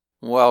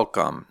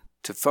Welcome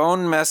to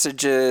Phone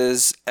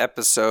Messages,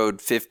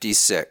 episode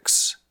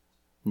 56,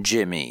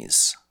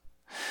 Jimmy's.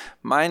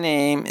 My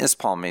name is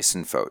Paul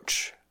Mason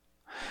Foch.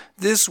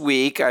 This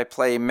week I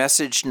play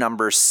message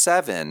number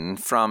 7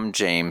 from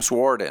James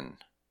Warden.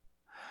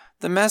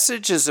 The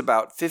message is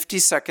about 50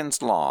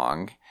 seconds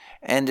long,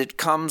 and it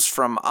comes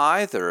from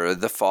either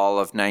the fall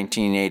of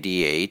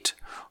 1988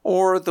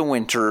 or the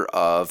winter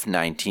of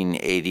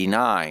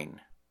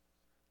 1989.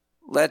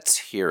 Let's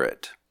hear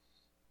it.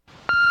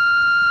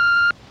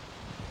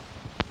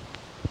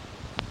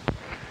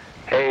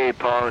 Hey,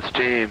 Paul, it's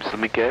James. Let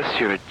me guess,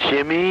 you're at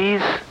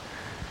Jimmy's?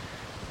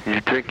 And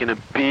you're drinking a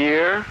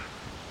beer?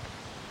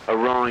 A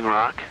Rolling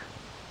Rock?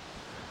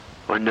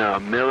 Or no, a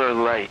Miller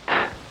Lite?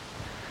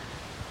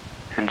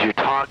 And you're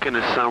talking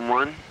to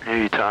someone? Who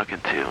are you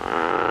talking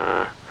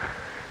to?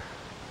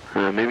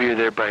 Maybe you're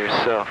there by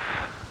yourself.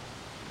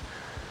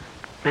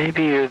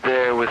 Maybe you're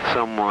there with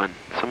someone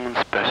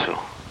special.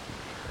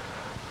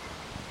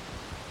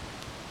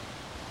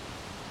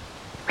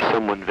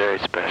 Someone very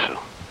special.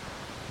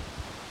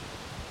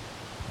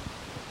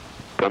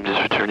 I'm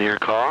just returning your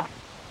call,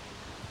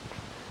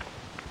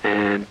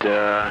 and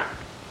I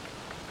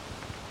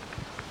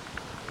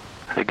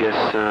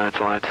guess that's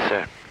all I have to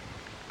say.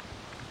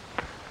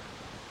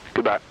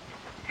 Goodbye.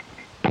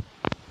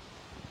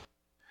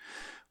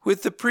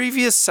 With the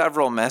previous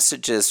several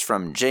messages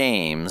from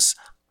James,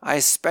 I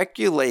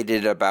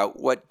speculated about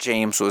what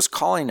James was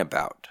calling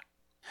about.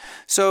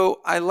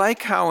 So I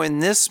like how in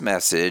this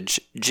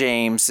message,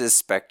 James is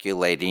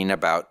speculating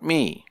about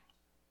me.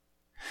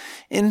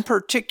 In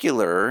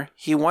particular,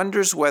 he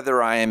wonders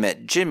whether I am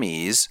at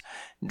Jimmy's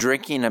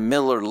drinking a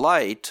Miller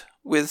Lite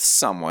with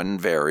someone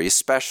very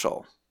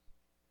special.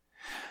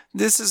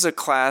 This is a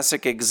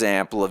classic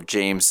example of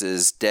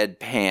James's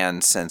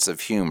deadpan sense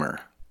of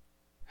humor.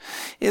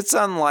 It's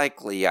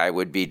unlikely I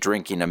would be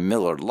drinking a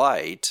Miller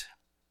Lite,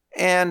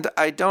 and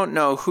I don't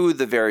know who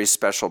the very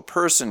special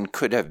person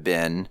could have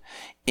been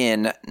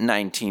in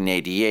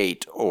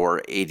 1988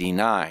 or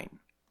 89.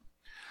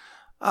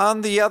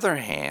 On the other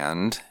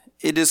hand,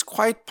 it is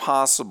quite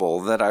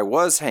possible that I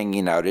was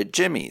hanging out at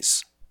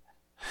Jimmy's,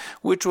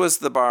 which was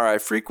the bar I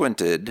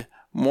frequented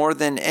more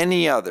than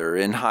any other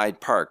in Hyde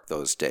Park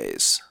those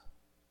days.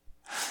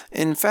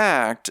 In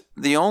fact,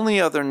 the only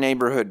other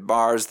neighborhood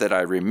bars that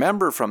I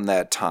remember from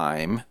that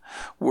time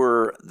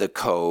were the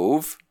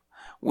Cove,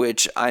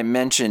 which I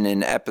mention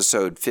in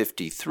episode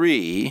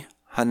 53,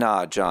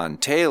 Hannah John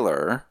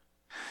Taylor,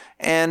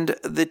 and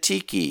the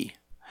Tiki,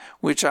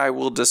 which I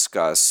will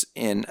discuss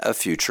in a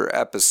future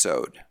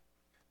episode.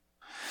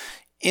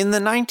 In the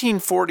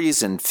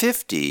 1940s and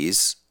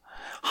 50s,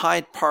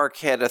 Hyde Park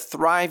had a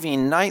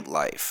thriving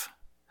nightlife,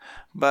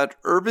 but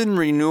urban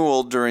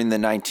renewal during the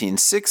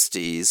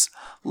 1960s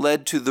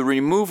led to the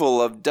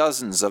removal of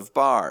dozens of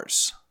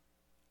bars.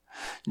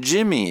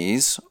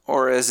 Jimmy's,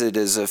 or as it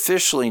is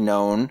officially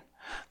known,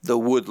 the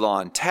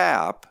Woodlawn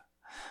Tap,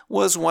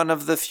 was one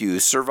of the few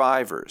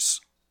survivors.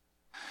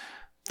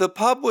 The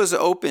pub was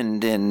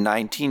opened in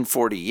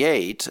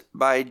 1948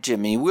 by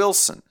Jimmy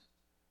Wilson.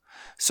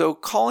 So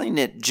calling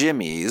it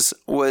Jimmy's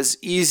was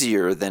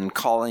easier than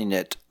calling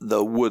it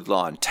the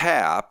Woodlawn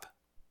Tap,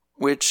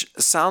 which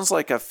sounds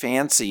like a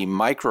fancy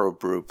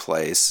microbrew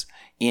place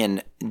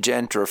in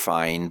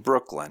gentrifying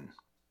Brooklyn.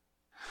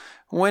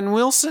 When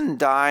Wilson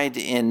died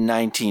in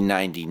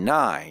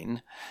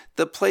 1999,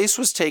 the place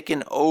was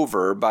taken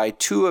over by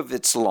two of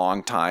its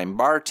longtime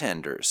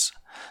bartenders,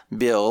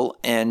 Bill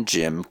and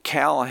Jim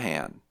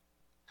Callahan.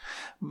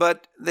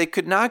 But they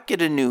could not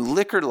get a new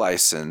liquor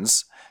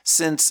license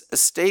since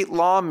state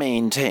law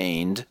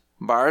maintained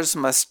bars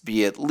must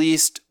be at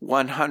least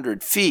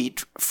 100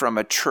 feet from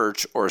a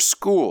church or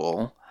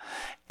school,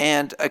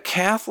 and a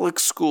Catholic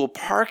school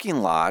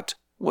parking lot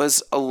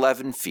was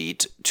 11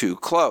 feet too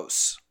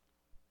close.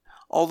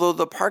 Although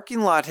the parking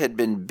lot had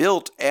been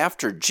built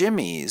after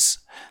Jimmy's,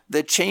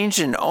 the change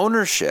in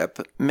ownership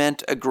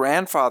meant a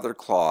grandfather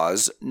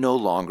clause no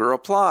longer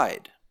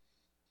applied.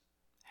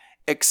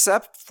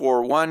 Except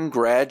for one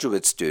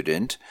graduate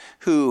student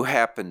who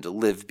happened to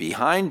live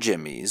behind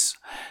Jimmy's,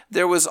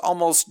 there was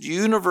almost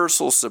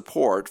universal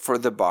support for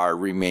the bar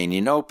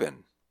remaining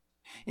open,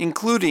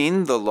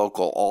 including the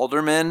local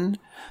alderman,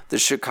 the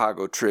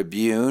Chicago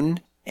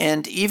Tribune,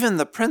 and even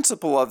the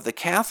principal of the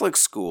Catholic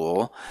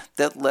school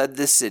that led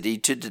the city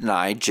to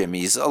deny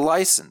Jimmy's a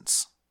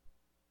license.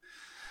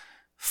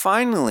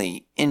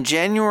 Finally, in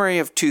January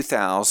of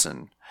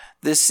 2000,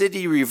 the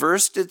city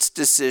reversed its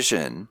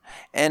decision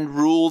and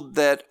ruled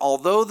that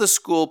although the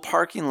school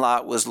parking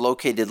lot was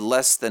located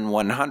less than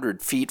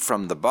 100 feet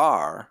from the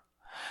bar,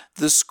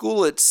 the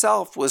school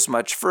itself was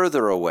much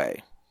further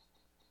away.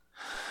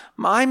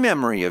 My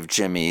memory of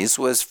Jimmy's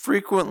was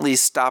frequently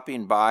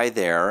stopping by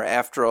there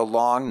after a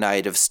long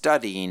night of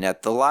studying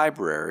at the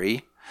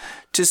library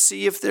to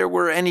see if there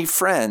were any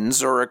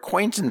friends or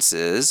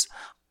acquaintances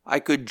I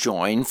could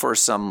join for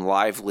some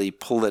lively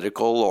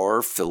political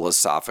or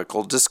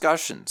philosophical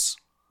discussions.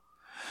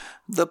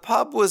 The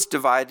pub was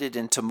divided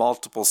into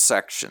multiple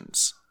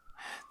sections.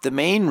 The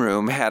main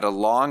room had a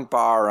long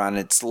bar on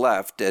its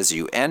left as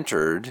you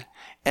entered,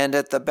 and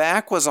at the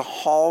back was a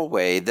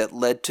hallway that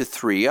led to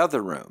 3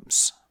 other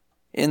rooms.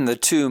 In the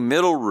 2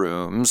 middle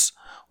rooms,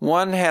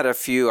 one had a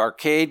few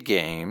arcade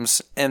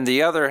games, and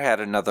the other had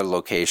another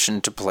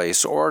location to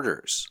place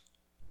orders.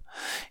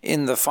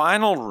 In the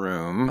final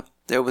room,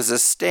 there was a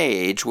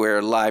stage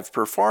where live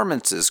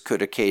performances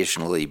could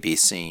occasionally be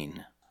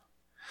seen.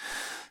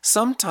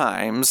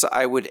 Sometimes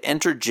I would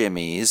enter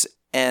Jimmy's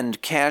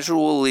and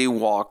casually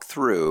walk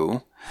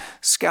through,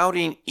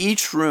 scouting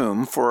each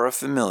room for a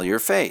familiar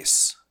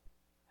face.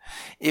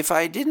 If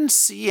I didn't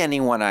see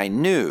anyone I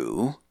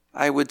knew,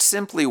 I would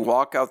simply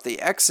walk out the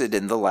exit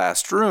in the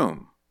last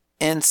room.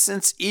 And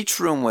since each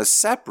room was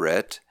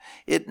separate,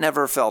 it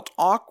never felt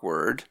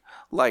awkward,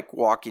 like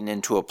walking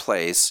into a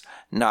place,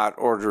 not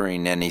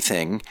ordering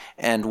anything,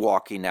 and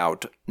walking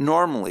out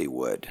normally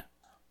would.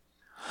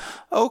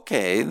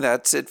 Okay,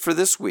 that's it for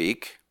this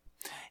week.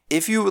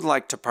 If you would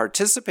like to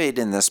participate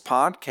in this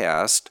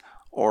podcast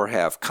or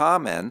have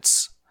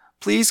comments,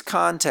 please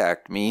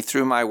contact me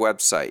through my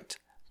website,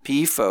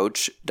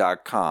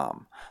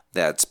 pfoch.com.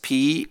 That's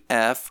pfotsch.com.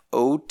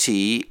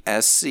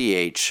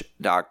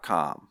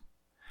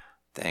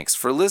 Thanks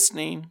for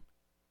listening.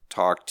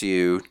 Talk to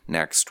you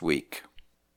next week.